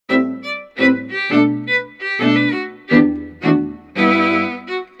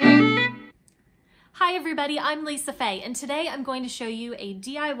everybody, I'm Lisa Faye, and today I'm going to show you a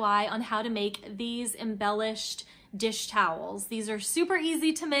DIY on how to make these embellished dish towels. These are super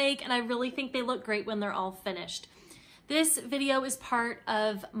easy to make, and I really think they look great when they're all finished. This video is part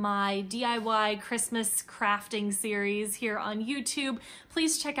of my DIY Christmas crafting series here on YouTube.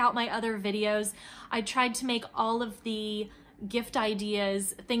 Please check out my other videos. I tried to make all of the gift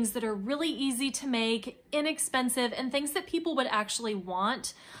ideas, things that are really easy to make, inexpensive, and things that people would actually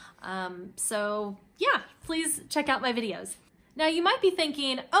want. So yeah, please check out my videos. Now you might be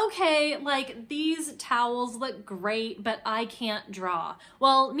thinking, okay, like these towels look great, but I can't draw.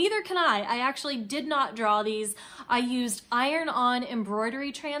 Well, neither can I. I actually did not draw these. I used iron-on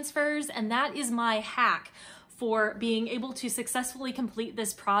embroidery transfers, and that is my hack for being able to successfully complete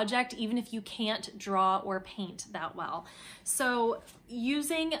this project, even if you can't draw or paint that well. So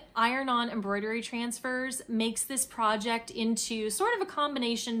using iron-on embroidery transfers makes this project into sort of a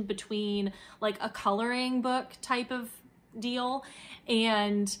combination between like a coloring book type of deal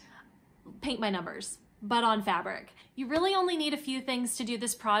and paint by numbers, but on fabric. You really only need a few things to do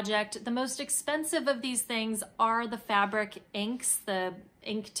this project. The most expensive of these things are the fabric inks, the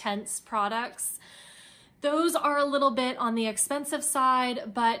Inktense products. Those are a little bit on the expensive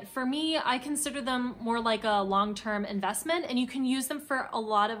side, but for me, I consider them more like a long-term investment, and you can use them for a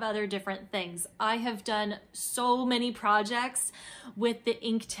lot of other different things. I have done so many projects with the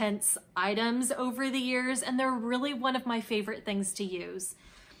Inktense items over the years, and they're really one of my favorite things to use.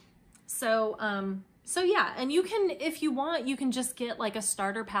 So yeah, and you can, if you want, you can just get like a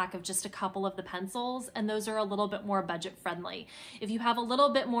starter pack of just a couple of the pencils, and those are a little bit more budget friendly. If you have a little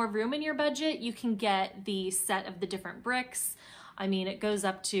bit more room in your budget, you can get the set of the different bricks. I mean, it goes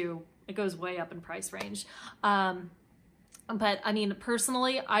way up in price range. But I mean,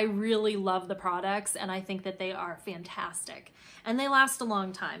 personally, I really love the products, and I think that they are fantastic, and they last a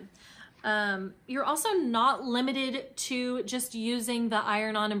long time. You're also not limited to just using the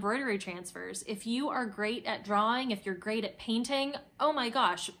iron-on embroidery transfers. If you are great at drawing, if you're great at painting, oh my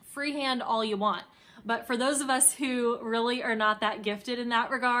gosh, freehand all you want. But for those of us who really are not that gifted in that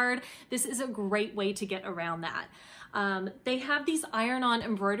regard, this is a great way to get around that. They have these iron-on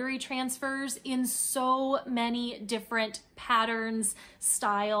embroidery transfers in so many different patterns,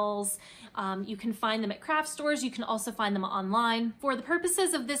 styles. You can find them at craft stores. You can also find them online. For the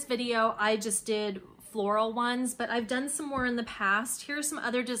purposes of this video, I just did floral ones, but I've done some more in the past. Here are some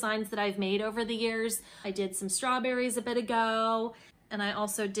other designs that I've made over the years. I did some strawberries a bit ago, and I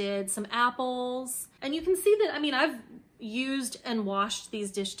also did some apples. And you can see that, I mean, I've used and washed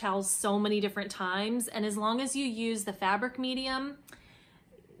these dish towels so many different times, and as long as you use the fabric medium,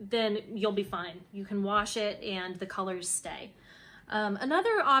 then you'll be fine. You can wash it and the colors stay.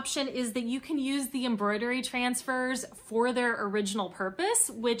 Another option is that you can use the embroidery transfers for their original purpose,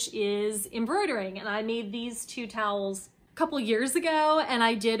 which is embroidering. And I made these two towels a couple years ago, and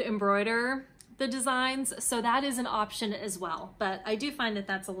I did embroider the designs, so that is an option as well. But I do find that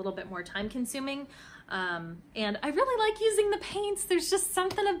that's a little bit more time consuming. And I really like using the paints. There's just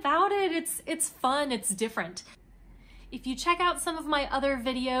something about it. It's fun, it's different. If you check out some of my other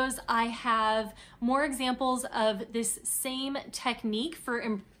videos, I have more examples of this same technique for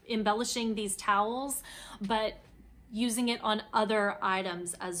embellishing these towels, but using it on other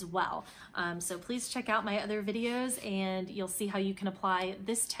items as well. So please check out my other videos, and you'll see how you can apply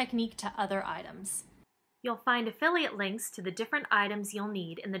this technique to other items. You'll find affiliate links to the different items you'll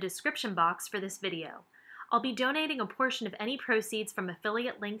need in the description box for this video. I'll be donating a portion of any proceeds from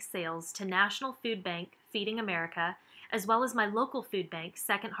affiliate link sales to National Food Bank Feeding America, as well as my local food bank,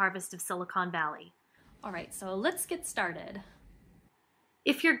 Second Harvest of Silicon Valley. All right, so let's get started.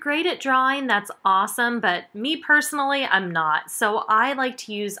 If you're great at drawing, that's awesome, but me personally, I'm not. So I like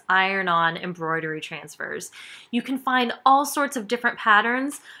to use iron-on embroidery transfers. You can find all sorts of different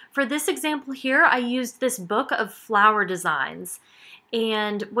patterns. For this example here, I used this book of flower designs.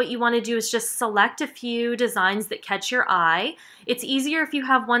 And what you want to do is just select a few designs that catch your eye. It's easier if you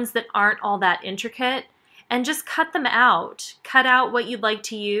have ones that aren't all that intricate, and just cut them out. Cut out what you'd like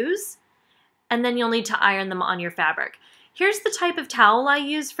to use, and then you'll need to iron them on your fabric. Here's the type of towel I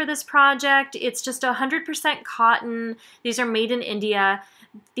use for this project. It's just 100% cotton. These are made in India.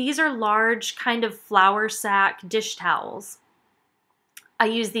 These are large kind of flour sack dish towels. I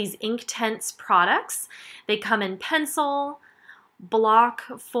use these Inktense products. They come in pencil, block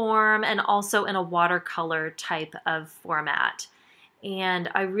form, and also in a watercolor type of format. And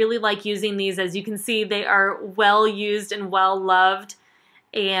I really like using these. As you can see, they are well used and well loved,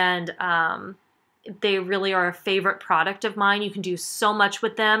 and they really are a favorite product of mine. You can do so much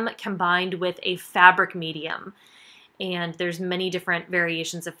with them combined with a fabric medium. and there's many different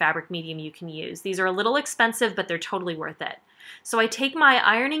variations of fabric medium you can use. These are a little expensive, but they're totally worth it. So I take my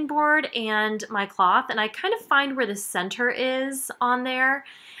ironing board and my cloth and I kind of find where the center is on there,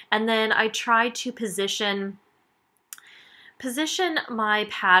 and then I try to position my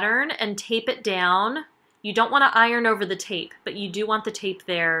pattern and tape it down. You don't want to iron over the tape, but you do want the tape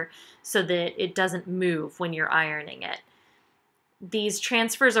there so that it doesn't move when you're ironing it. These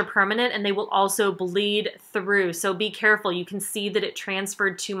transfers are permanent and they will also bleed through, so be careful. You can see that it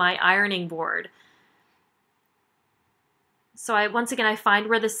transferred to my ironing board. So once again, I find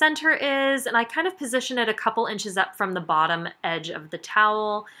where the center is and I kind of position it a couple inches up from the bottom edge of the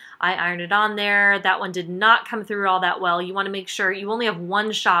towel. I iron it on there. That one did not come through all that well. You want to make sure you only have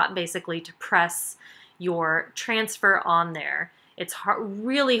one shot basically to press your transfer on there. It's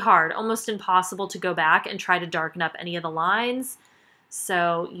really hard, almost impossible to go back and try to darken up any of the lines.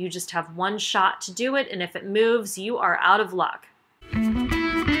 So you just have one shot to do it, and if it moves, you are out of luck.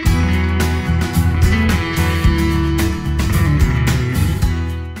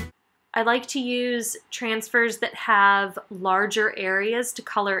 I like to use transfers that have larger areas to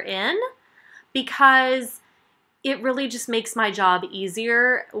color in because it really just makes my job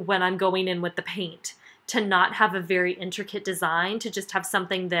easier when I'm going in with the paint, to not have a very intricate design, to just have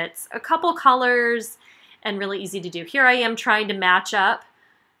something that's a couple colors and really easy to do. Here I am trying to match up,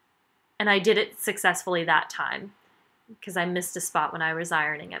 and I did it successfully that time because I missed a spot when I was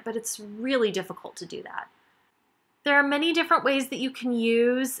ironing it, but it's really difficult to do that. There are many different ways that you can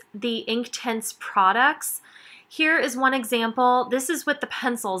use the Inktense products. Here is one example. This is with the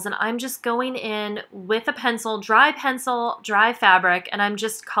pencils, and I'm just going in with a pencil, dry fabric, and I'm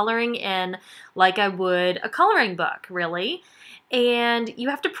just coloring in like I would a coloring book, really. And you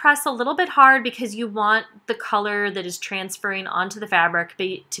have to press a little bit hard because you want the color that is transferring onto the fabric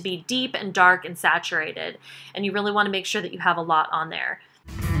to be deep and dark and saturated. And you really want to make sure that you have a lot on there.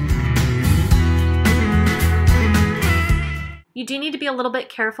 You do need to be a little bit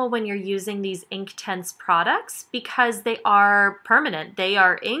careful when you're using these Inktense products because they are permanent. They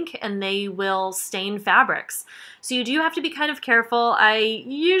are ink and they will stain fabrics. So you do have to be kind of careful. I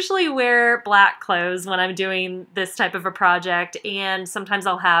usually wear black clothes when I'm doing this type of a project, and sometimes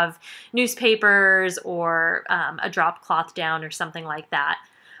I'll have newspapers or a drop cloth down or something like that.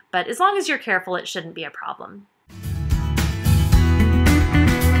 But as long as you're careful, it shouldn't be a problem.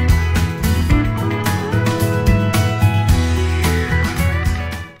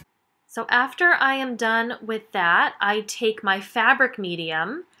 So after I am done with that, I take my fabric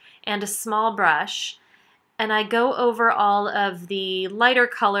medium and a small brush, and I go over all of the lighter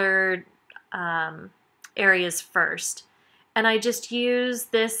colored areas first. And I just use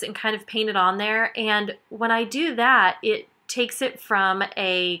this and kind of paint it on there. And when I do that, it takes it from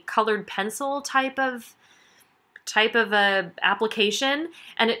a colored pencil type of a application,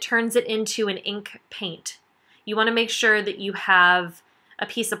 and it turns it into an ink paint. You want to make sure that you have a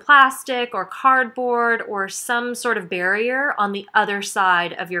piece of plastic or cardboard or some sort of barrier on the other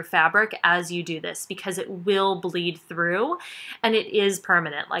side of your fabric as you do this, because it will bleed through and it is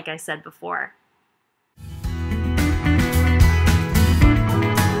permanent, like I said before.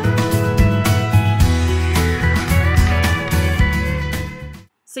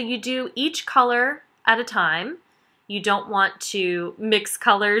 So you do each color at a time. You don't want to mix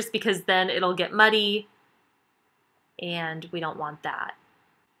colors because then it'll get muddy, and we don't want that.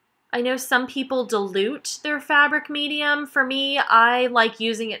 I know some people dilute their fabric medium. For me, I like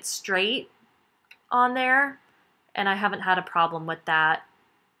using it straight on there, and I haven't had a problem with that.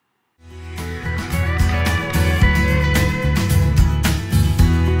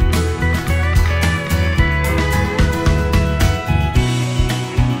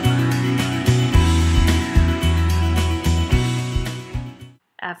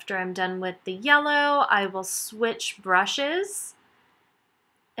 After I'm done with the yellow, I will switch brushes.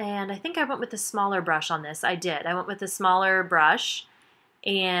 And I think I went with a smaller brush on this. I did. I went with a smaller brush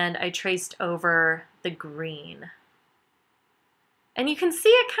and I traced over the green. And you can see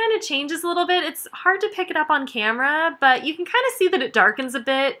it kind of changes a little bit. It's hard to pick it up on camera, but you can kind of see that it darkens a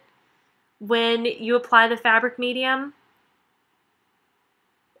bit when you apply the fabric medium.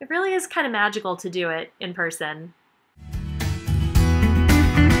 It really is kind of magical to do it in person.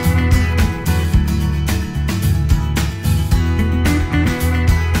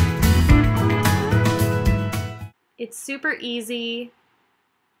 It's super easy.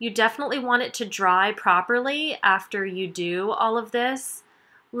 You definitely want it to dry properly after you do all of this.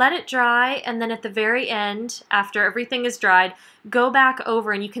 Let it dry, and then at the very end, after everything is dried, go back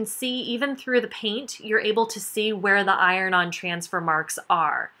over and you can see even through the paint, you're able to see where the iron-on transfer marks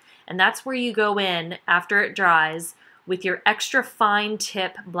are. And that's where you go in after it dries with your extra fine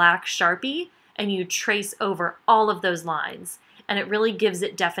tip black Sharpie and you trace over all of those lines. And it really gives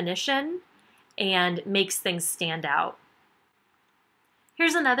it definition and makes things stand out.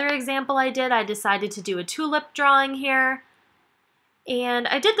 Here's another example I did. I decided to do a tulip drawing here. And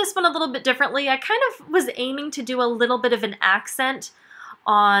I did this one a little bit differently. I kind of was aiming to do a little bit of an accent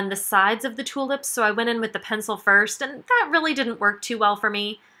on the sides of the tulips, so I went in with the pencil first, and that really didn't work too well for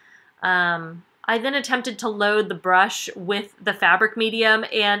me. I then attempted to load the brush with the fabric medium,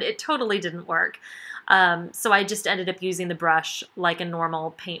 and it totally didn't work. So I just ended up using the brush like a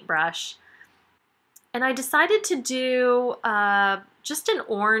normal paintbrush. And I decided to do just an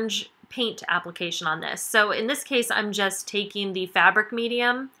orange paint application on this. So in this case, I'm just taking the fabric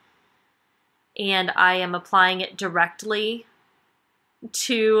medium and I am applying it directly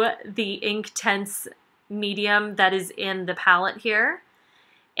to the Inktense medium that is in the palette here,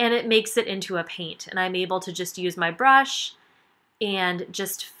 and it makes it into a paint, and I'm able to just use my brush and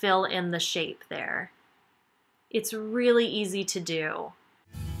just fill in the shape there. It's really easy to do.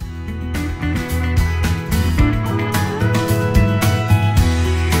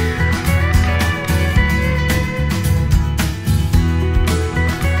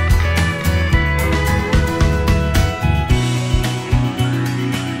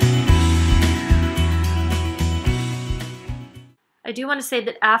 I do want to say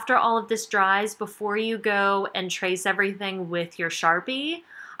that after all of this dries, before you go and trace everything with your Sharpie,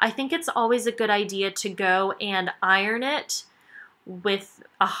 I think it's always a good idea to go and iron it with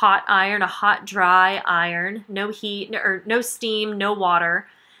a hot iron, a hot dry iron, no heat, or no steam, no water,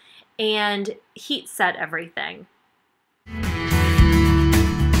 and heat set everything.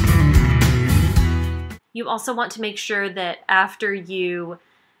 You also want to make sure that after you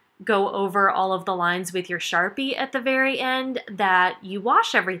go over all of the lines with your Sharpie at the very end that you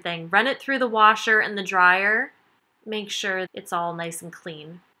wash everything. Run it through the washer and the dryer. Make sure it's all nice and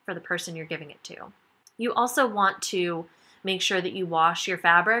clean for the person you're giving it to. You also want to make sure that you wash your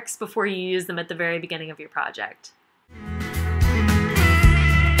fabrics before you use them at the very beginning of your project.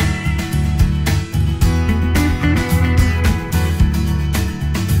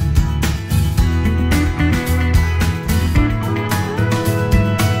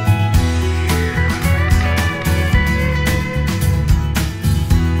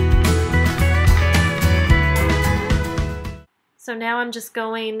 So now I'm just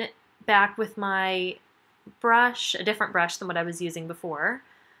going back with my brush, a different brush than what I was using before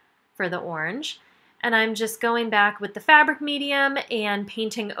for the orange. And I'm just going back with the fabric medium and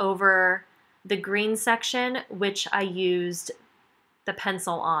painting over the green section, which I used the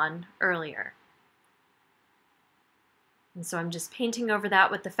pencil on earlier. And so I'm just painting over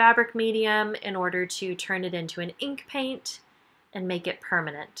that with the fabric medium in order to turn it into an ink paint and make it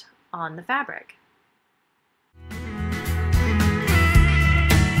permanent on the fabric.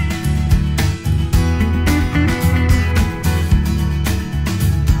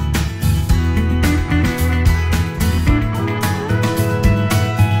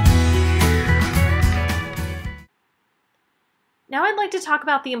 Now I'd like to talk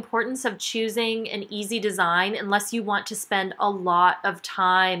about the importance of choosing an easy design unless you want to spend a lot of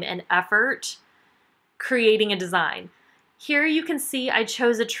time and effort creating a design. Here you can see I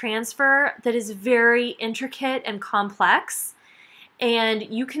chose a transfer that is very intricate and complex, and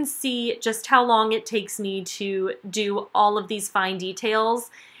you can see just how long it takes me to do all of these fine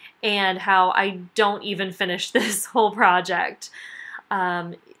details and how I don't even finish this whole project.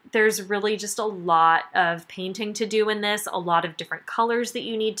 There's really just a lot of painting to do in this, a lot of different colors that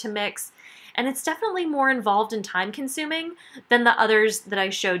you need to mix, and it's definitely more involved and time consuming than the others that I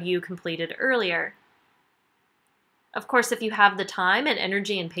showed you completed earlier. Of course, if you have the time and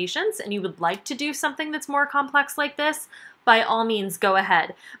energy and patience and you would like to do something that's more complex like this, by all means go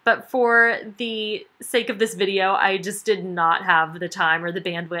ahead. But for the sake of this video, I just did not have the time or the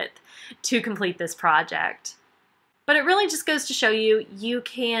bandwidth to complete this project. But it really just goes to show you, you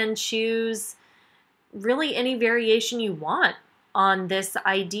can choose really any variation you want on this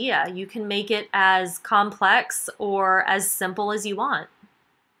idea. You can make it as complex or as simple as you want.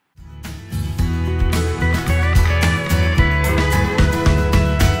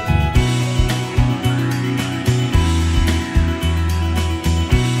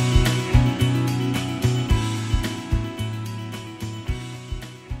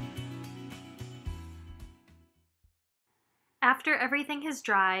 After everything has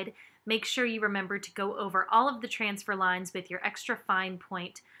dried, make sure you remember to go over all of the transfer lines with your extra fine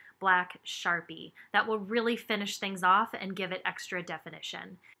point black Sharpie. That will really finish things off and give it extra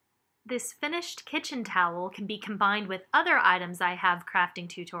definition. This finished kitchen towel can be combined with other items I have crafting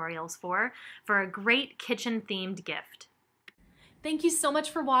tutorials for a great kitchen themed gift. Thank you so much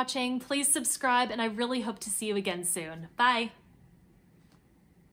for watching. Please subscribe, and I really hope to see you again soon. Bye.